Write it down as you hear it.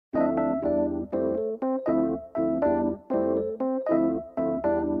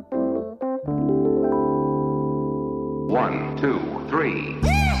2, 3.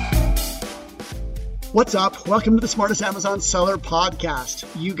 What's up? Welcome to the Smartest Amazon Seller Podcast.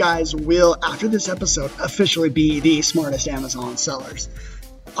 You guys will, after this episode, officially be the smartest Amazon sellers.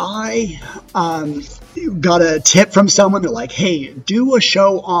 I got a tip from someone. They're like, hey, do a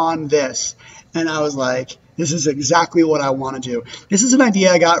show on this. And I was like, this is exactly what I want to do. This is an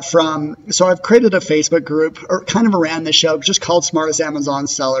idea I got so I've created a Facebook group, or kind of around the show, just called Smartest Amazon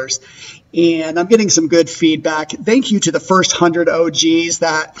Sellers. And I'm getting some good feedback. Thank you to the first 100 OGs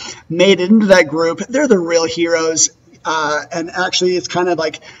that made it into that group. They're the real heroes. And actually, it's kind of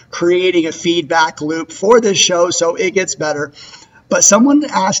like creating a feedback loop for this show so it gets better. But someone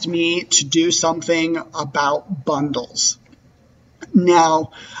asked me to do something about bundles.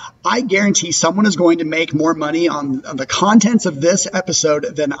 Now, I guarantee someone is going to make more money on the contents of this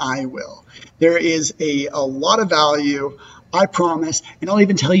episode than I will. There is a lot of value, I promise, and I'll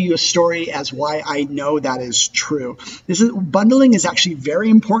even tell you a story as why I know that is true. Bundling is actually very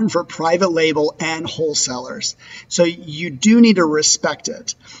important for private label and wholesalers, so you do need to respect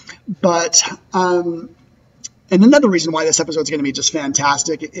it. But and another reason why this episode is going to be just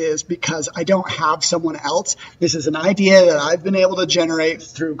fantastic is because I don't have someone else. This is an idea that I've been able to generate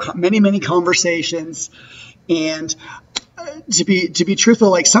through many, many conversations. And to be truthful,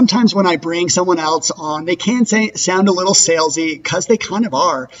 like sometimes when I bring someone else on, they can sound a little salesy because they kind of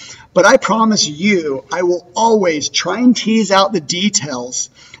are. But I promise you, I will always try and tease out the details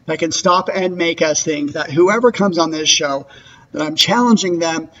that can stop and make us think that whoever comes on this show, that I'm challenging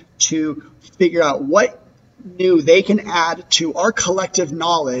them to figure out what new they can add to our collective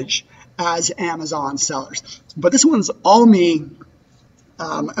knowledge as Amazon sellers. But this one's all me,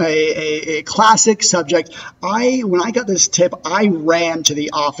 a classic subject. When I got this tip, I ran to the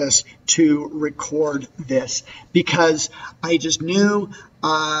office to record this because I just knew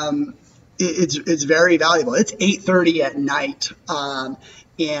it's very valuable. It's 8:30 at night,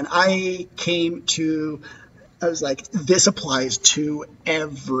 and I was like, this applies to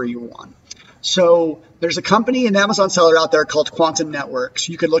everyone. So there's a company, an Amazon seller out there called Quantum Networks.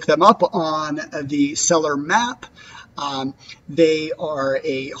 You can look them up on the seller map. They are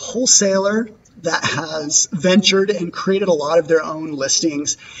a wholesaler that has ventured and created a lot of their own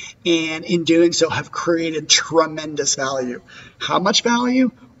listings, and in doing so have created tremendous value. How much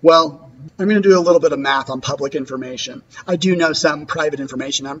value? Well, I'm going to do a little bit of math on public information. I do know some private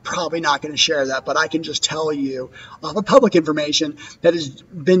information. I'm probably not going to share that, but I can just tell you all the public information that has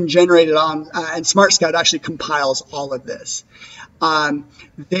been generated on, and SmartScout actually compiles all of this.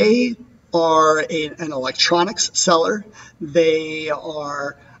 They are an electronics seller. They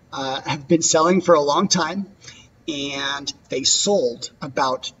have been selling for a long time, and they sold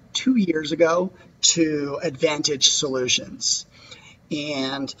about 2 years ago to Advantage Solutions.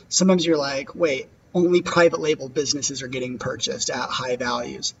 And sometimes you're like, wait, only private label businesses are getting purchased at high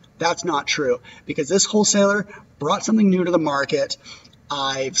values. That's not true, because this wholesaler brought something new to the market.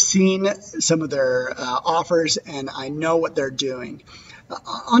 I've seen some of their offers, and I know what they're doing.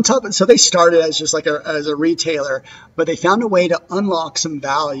 So they started as just like as a retailer, but they found a way to unlock some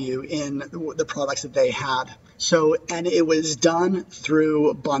value in the products that they had. And it was done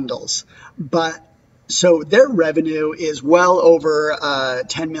through bundles. So their revenue is well over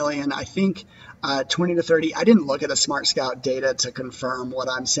 10 million, I think 20 to 30. I didn't look at the SmartScout data to confirm what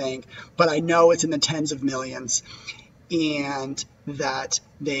I'm saying, but I know it's in the tens of millions, and that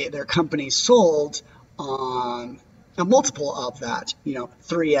their company sold on a multiple of that,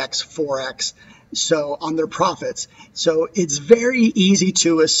 3x, 4x, so on their profits. So it's very easy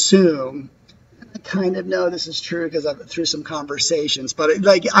to assume, I kind of know this is true because I've through some conversations, but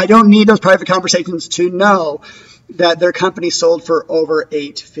I don't need those private conversations to know that their company sold for over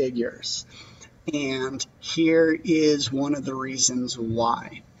 8 figures. And here is one of the reasons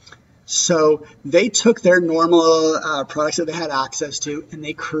why. So they took their normal products that they had access to, and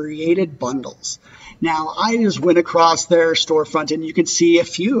they created bundles. Now, I just went across their storefront, and you can see a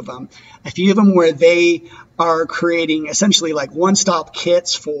few of them where they are creating essentially like one-stop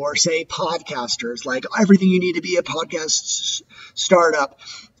kits for, say, podcasters, like everything you need to be a podcast startup.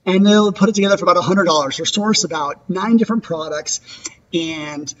 And they'll put it together for about $100 or source about 9 different products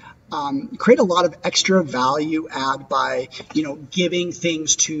and create a lot of extra value add by, giving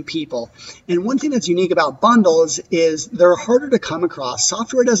things to people. And one thing that's unique about bundles is they're harder to come across.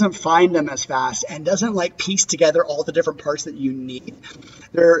 Software doesn't find them as fast and doesn't piece together all the different parts that you need.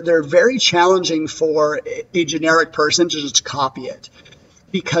 They're very challenging for a generic person to just copy it,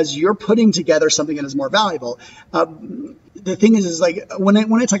 because you're putting together something that is more valuable. The thing is when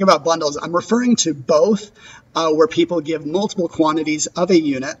I talk about bundles, I'm referring to both where people give multiple quantities of a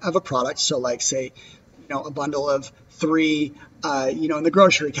unit of a product. So say, a bundle of three, in the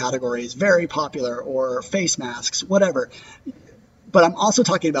grocery categories, very popular, or face masks, whatever. But I'm also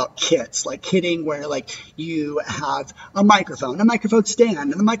talking about kits, like kitting where like you have a microphone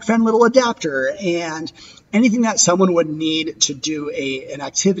stand, and a microphone little adapter, and anything that someone would need to do an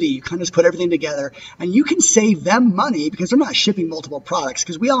activity. You kind of just put everything together, and you can save them money because they're not shipping multiple products.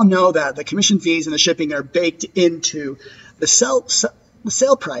 Because we all know that the commission fees and the shipping are baked into the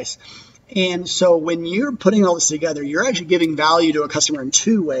sale price. And so when you're putting all this together, you're actually giving value to a customer in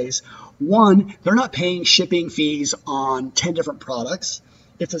two ways. One, they're not paying shipping fees on 10 different products,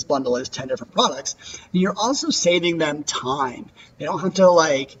 if this bundle is 10 different products. And you're also saving them time. They don't have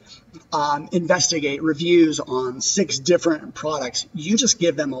to investigate reviews on 6 different products. You just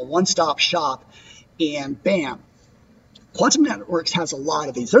give them a one-stop shop, and bam. Quantum Networks has a lot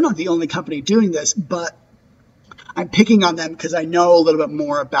of these. They're not the only company doing this, but I'm picking on them because I know a little bit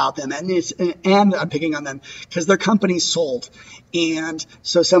more about them, and I'm picking on them because their company's sold. And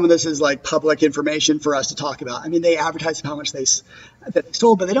so some of this is like public information for us to talk about. I mean, they advertise how much that they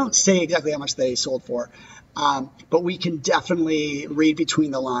sold, but they don't say exactly how much they sold for. But we can definitely read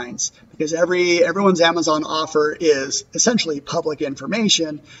between the lines because everyone's Amazon offer is essentially public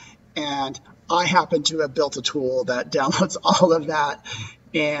information, and I happen to have built a tool that downloads all of that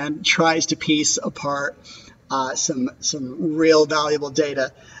and tries to piece apart some real valuable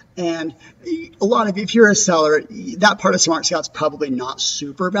data. And a lot of, if you're a seller, that part of Smart Scout's probably not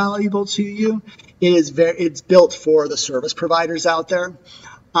super valuable to you. It's built for the service providers out there.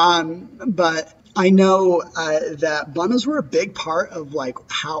 But I know that bundles were a big part of like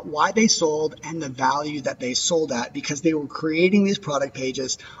why they sold and the value that they sold at, because they were creating these product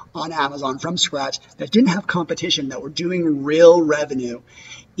pages on Amazon from scratch that didn't have competition, that were doing real revenue.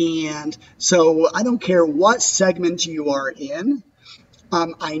 And so I don't care what segment you are in.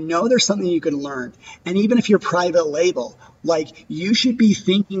 I know there's something you can learn. And even if you're private label, like you should be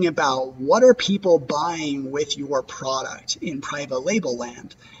thinking about what are people buying with your product in private label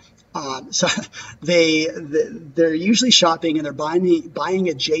land. So they're usually shopping and they're buying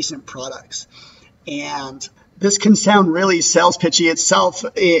adjacent products. And this can sound really sales pitchy itself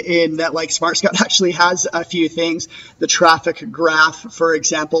in that like Smart Scout actually has a few things. The traffic graph, for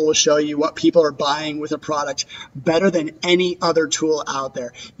example, will show you what people are buying with a product better than any other tool out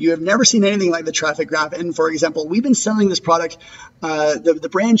there. You have never seen anything like the traffic graph. And for example, we've been selling this product, the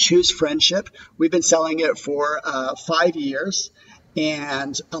brand Choose Friendship. We've been selling it for 5 years.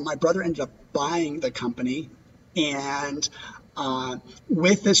 And my brother ended up buying the company. And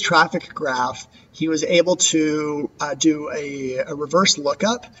with this traffic graph, he was able to do a reverse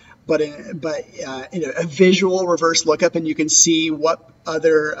lookup, but a visual reverse lookup, and you can see what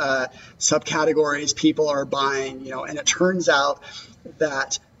other subcategories people are buying. And it turns out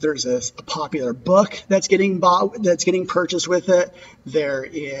that there's a popular book that's getting purchased with it. There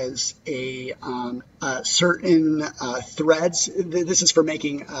is a certain threads. This is for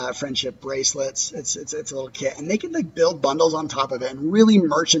making friendship bracelets. It's a little kit, and they can like build bundles on top of it and really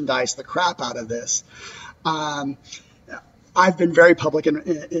merchandise the crap out of this. I've been very public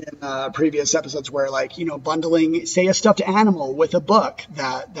in previous episodes where bundling, say, a stuffed animal with a book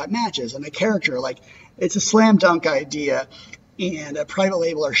that matches and a character, like it's a slam dunk idea. And a private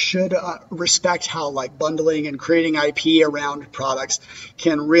labeler should respect how bundling and creating IP around products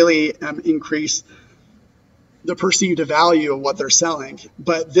can really increase the perceived value of what they're selling.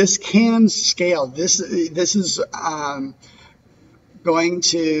 But this can scale. This is going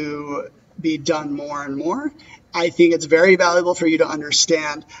to be done more and more. I think it's very valuable for you to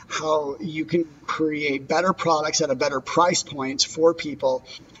understand how you can create better products at a better price point for people,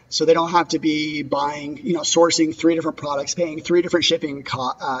 so they don't have to be buying, sourcing 3 different products, paying 3 different shipping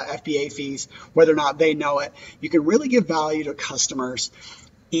FBA fees, whether or not they know it. You can really give value to customers,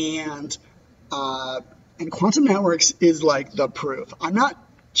 and Quantum Networks is like the proof. I'm not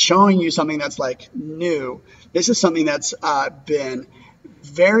showing you something that's new. This is something that's been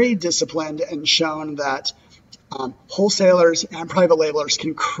very disciplined and shown that wholesalers and private labelers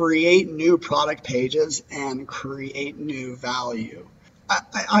can create new product pages and create new value.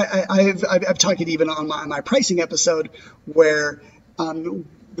 I've talked it even on my pricing episode where the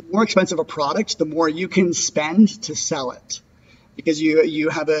more expensive a product, the more you can spend to sell it, because you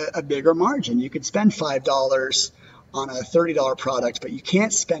have a bigger margin. You could spend $5 on a $30 product, but you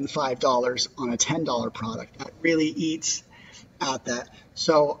can't spend $5 on a $10 product. That really eats at that.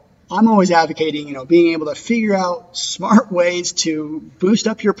 So I'm always advocating, being able to figure out smart ways to boost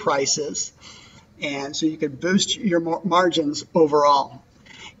up your prices, and so you can boost your margins overall.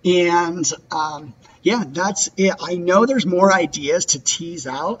 And yeah, that's it. I know there's more ideas to tease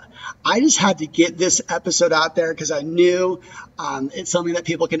out. I just had to get this episode out there because I knew it's something that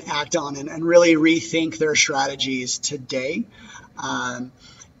people can act on and really rethink their strategies today.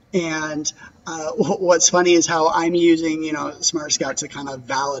 And what's funny is how I'm using, Smart Scout to kind of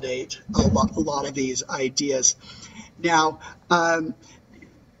validate a lot of these ideas. Now, I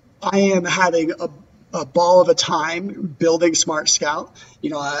am having a ball of a time building Smart Scout.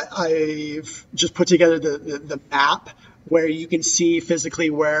 I've just put together the map where you can see physically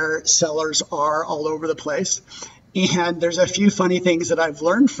where sellers are all over the place. And there's a few funny things that I've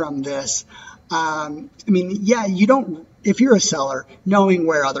learned from this. If you're a seller, knowing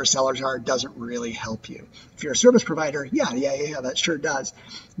where other sellers are doesn't really help you. If you're a service provider, yeah, that sure does.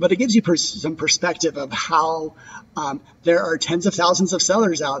 But it gives you some perspective of how there are tens of thousands of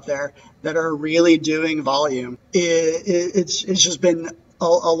sellers out there that are really doing volume. It's just been a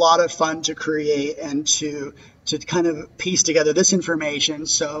lot of fun to create and to kind of piece together this information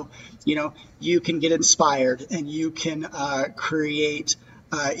so, you can get inspired and you can create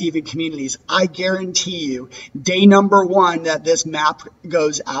even communities. I guarantee you, day number one that this map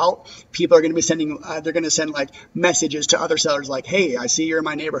goes out, people are going to be sending, they're going to send like messages to other sellers like, hey, I see you're in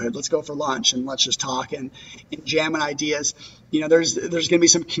my neighborhood. Let's go for lunch and let's just talk and jam on ideas. There's going to be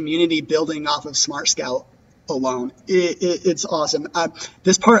some community building off of Smart Scout alone. It's awesome.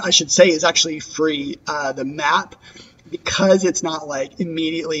 This part, I should say, is actually free. The map, because it's not like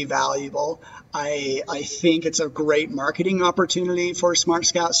immediately valuable, I think it's a great marketing opportunity for Smart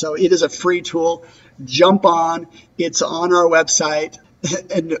Scout. So it is a free tool. Jump on. It's on our website.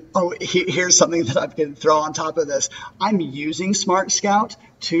 And here's something that I can throw on top of this. I'm using Smart Scout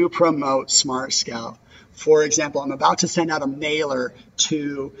to promote Smart Scout. For example, I'm about to send out a mailer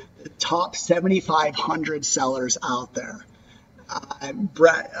to the top 7,500 sellers out there,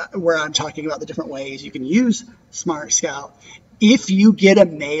 where I'm talking about the different ways you can use Smart Scout. If you get a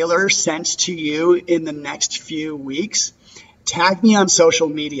mailer sent to you in the next few weeks, tag me on social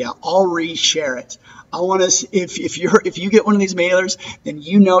media. I'll reshare it. I want to. If you get one of these mailers, then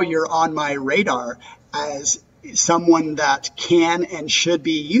you're on my radar as someone that can and should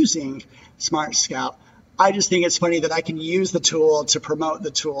be using Smart Scout. I just think it's funny that I can use the tool to promote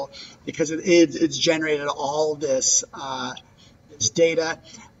the tool because it's generated all this data.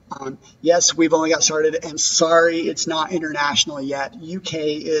 Yes, we've only got started, and sorry, it's not international yet. UK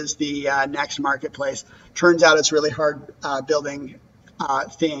is the next marketplace. Turns out it's really hard building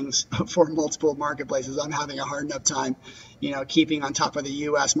things for multiple marketplaces. I'm having a hard enough time, keeping on top of the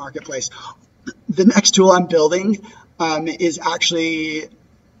US marketplace. The next tool I'm building is actually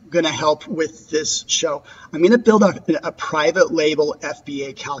going to help with this show. I'm going to build a private label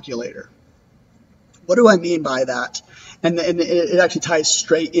FBA calculator. What do I mean by that? And it actually ties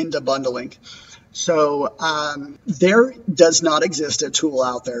straight into bundling. So there does not exist a tool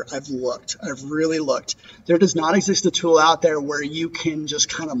out there. I've really looked. There does not exist a tool out there where you can just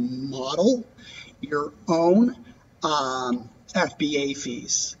kind of model your own FBA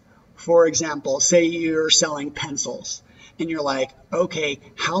fees. For example, say you're selling pencils and you're like, okay,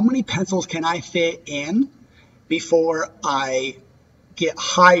 how many pencils can I fit in before I get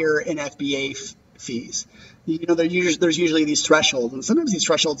higher in FBA fees? There's usually these thresholds, and sometimes these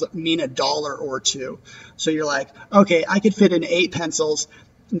thresholds mean $1 or $2. So you're like, okay, I could fit in 8 pencils.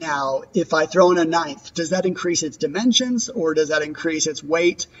 Now, if I throw in a 9th, does that increase its dimensions or does that increase its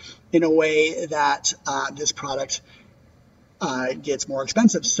weight in a way that this product gets more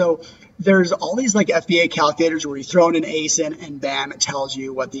expensive? So there's all these like FBA calculators where you throw in an ASIN and bam, it tells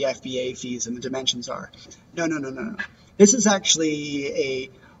you what the FBA fees and the dimensions are. No. This is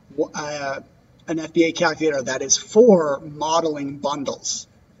actually an FBA calculator that is for modeling bundles.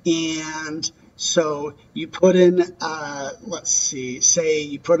 And so you put in, say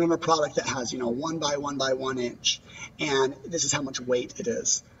you put in a product that has, 1 by 1 by 1 inch, and this is how much weight it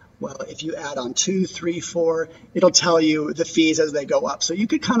is. Well, if you add on 2, 3, 4, it'll tell you the fees as they go up. So you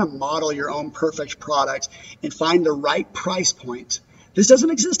could kind of model your own perfect product and find the right price point. This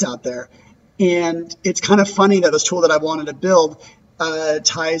doesn't exist out there. And it's kind of funny that this tool that I wanted to build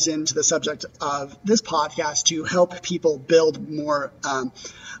ties into the subject of this podcast to help people build more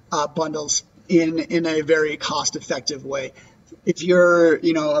bundles in a very cost-effective way. If you're,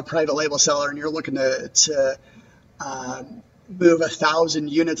 a private label seller and you're looking to move 1,000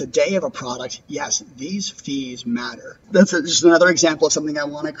 units a day of a product, yes, these fees matter. That's just another example of something I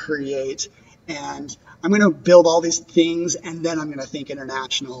want to create, and I'm going to build all these things, and then I'm going to think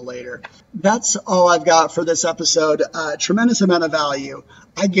international later. That's all I've got for this episode. Tremendous amount of value.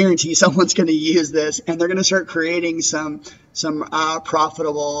 I guarantee someone's going to use this, and they're going to start creating some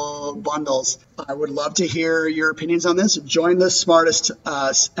profitable bundles. I would love to hear your opinions on this. Join the Smartest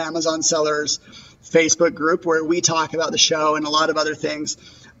Amazon Sellers Facebook group, where we talk about the show and a lot of other things.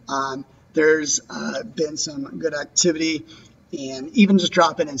 There's been some good activity, and even just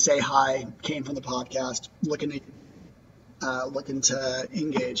drop in and say hi came from the podcast. Looking to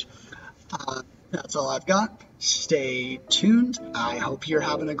engage. That's all I've got. Stay tuned. I hope you're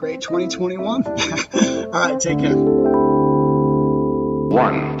having a great 2021. All right, take care.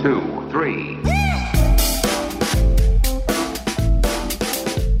 1, 2, 3.